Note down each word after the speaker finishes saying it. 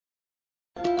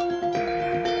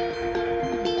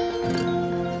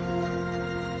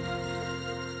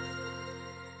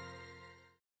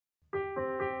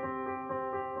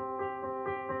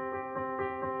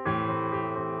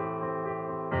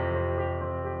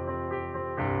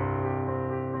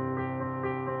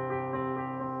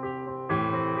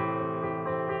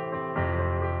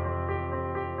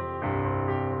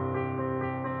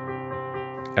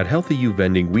At HealthyYOU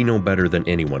Vending, we know better than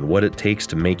anyone what it takes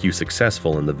to make you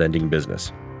successful in the vending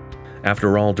business.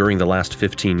 After all, during the last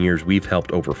 15 years, we've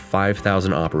helped over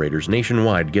 5,000 operators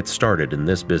nationwide get started in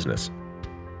this business.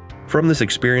 From this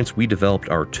experience, we developed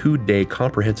our 2-day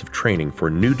comprehensive training for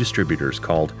new distributors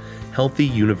called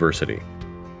HealthyYOUniversity.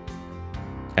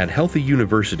 At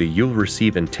HealthyYOUniversity, you'll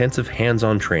receive intensive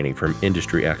hands-on training from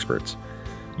industry experts.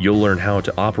 You'll learn how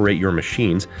to operate your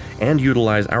machines and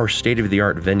utilize our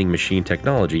state-of-the-art vending machine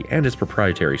technology and its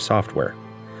proprietary software.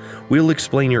 We'll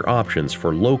explain your options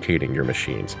for locating your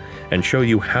machines and show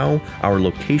you how our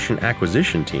location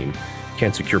acquisition team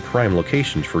can secure prime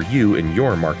locations for you in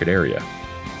your market area.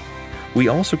 We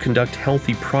also conduct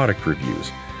healthy product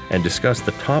reviews and discuss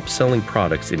the top-selling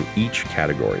products in each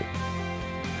category,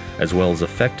 as well as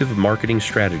effective marketing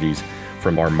strategies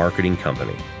from our marketing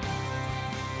company.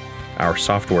 Our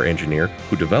software engineer,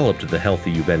 who developed the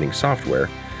HealthyYOU vending software,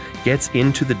 gets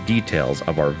into the details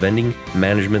of our vending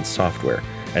management software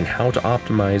and how to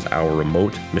optimize our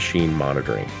remote machine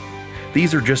monitoring.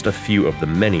 These are just a few of the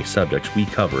many subjects we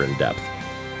cover in depth.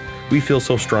 We feel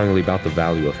so strongly about the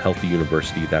value of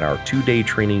HealthyYOUniversity that our 2-day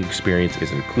training experience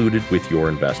is included with your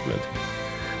investment.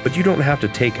 But you don't have to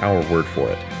take our word for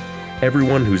it.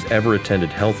 Everyone who's ever attended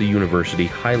HealthyYOUniversity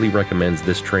highly recommends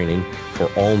this training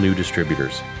for all new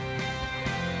distributors.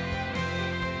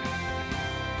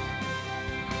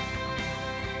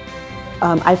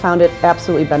 I found it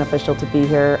absolutely beneficial to be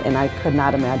here, and I could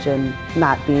not imagine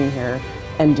not being here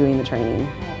and doing the training.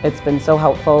 It's been so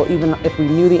helpful. Even if we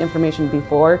knew the information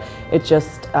before, it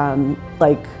just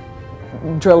like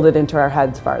drilled it into our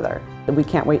heads farther. We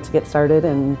can't wait to get started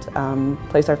and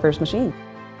place our first machine.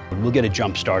 We'll get a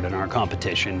jump start in our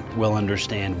competition. We'll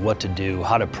understand what to do,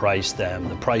 how to price them,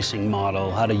 the pricing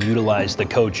model, how to utilize the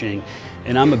coaching.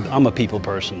 And I'm a people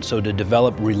person, so to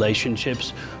develop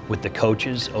relationships with the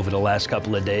coaches over the last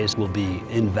couple of days will be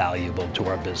invaluable to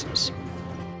our business.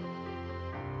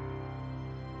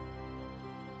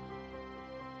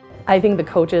 I think the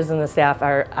coaches and the staff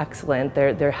are excellent.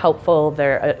 They're helpful.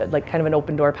 They're like kind of an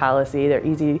open door policy. They're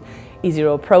easy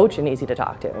to approach and easy to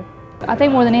talk to. I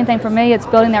think more than anything for me, it's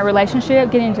building that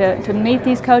relationship, getting to meet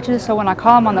these coaches, so when I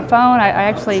call them on the phone, I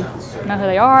actually know who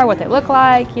they are, what they look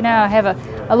like, you know, I have a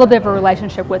little bit of a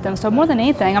relationship with them. So more than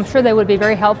anything, I'm sure they would be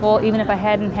very helpful even if I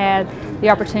hadn't had the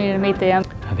opportunity to meet them.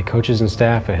 The coaches and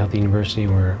staff at HealthyYOUniversity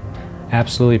were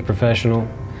absolutely professional.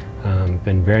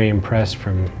 Been very impressed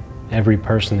from every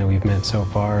person that we've met so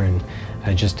far, and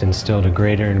just instilled a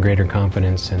greater and greater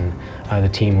confidence in the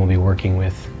team we'll be working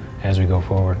with as we go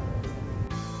forward.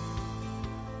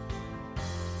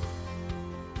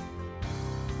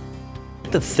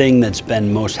 The thing that's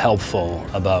been most helpful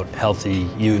about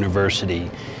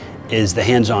HealthyYOUniversity is the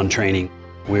hands-on training.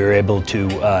 We were able to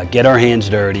get our hands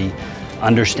dirty,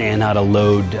 understand how to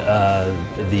load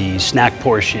the snack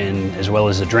portion as well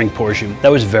as the drink portion.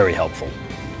 That was very helpful.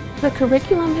 The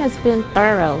curriculum has been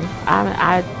thorough.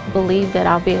 I believe that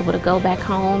I'll be able to go back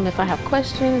home if I have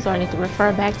questions or I need to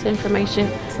refer back to information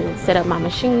to set up my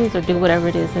machines or do whatever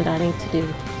it is that I need to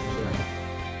do.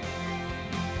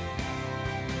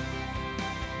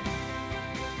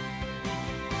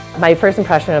 My first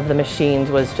impression of the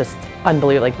machines was just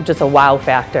unbelievable, like just a wow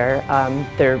factor.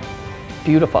 They're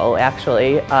beautiful,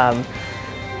 actually.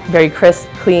 Very crisp,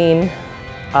 clean,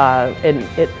 and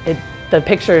the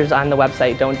pictures on the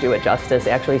website don't do it justice,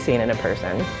 actually seeing it in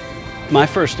person. My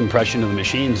first impression of the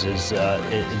machines is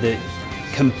that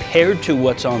compared to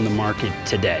what's on the market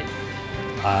today,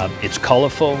 it's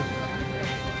colorful,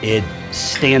 it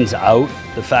stands out.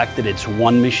 The fact that it's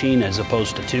one machine as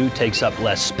opposed to two takes up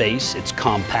less space, it's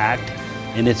compact,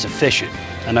 and it's efficient.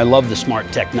 And I love the smart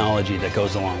technology that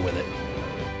goes along with it.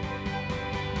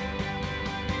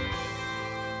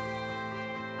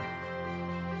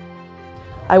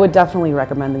 I would definitely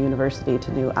recommend the university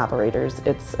to new operators.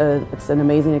 It's an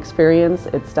amazing experience.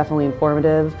 It's definitely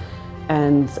informative,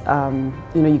 and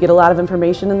you know, you get a lot of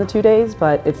information in the 2 days,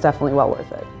 but it's definitely well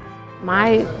worth it.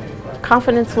 My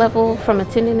confidence level from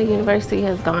attending the university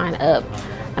has gone up.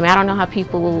 I mean, I don't know how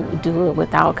people do it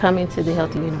without coming to the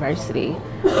HealthyYOUniversity.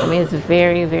 I mean, it's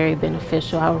very, very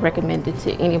beneficial. I would recommend it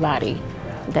to anybody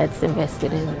that's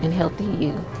invested in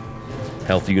HealthyYOU.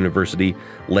 HealthyYOUniversity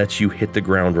lets you hit the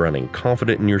ground running,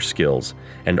 confident in your skills,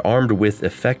 and armed with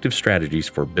effective strategies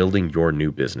for building your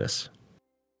new business.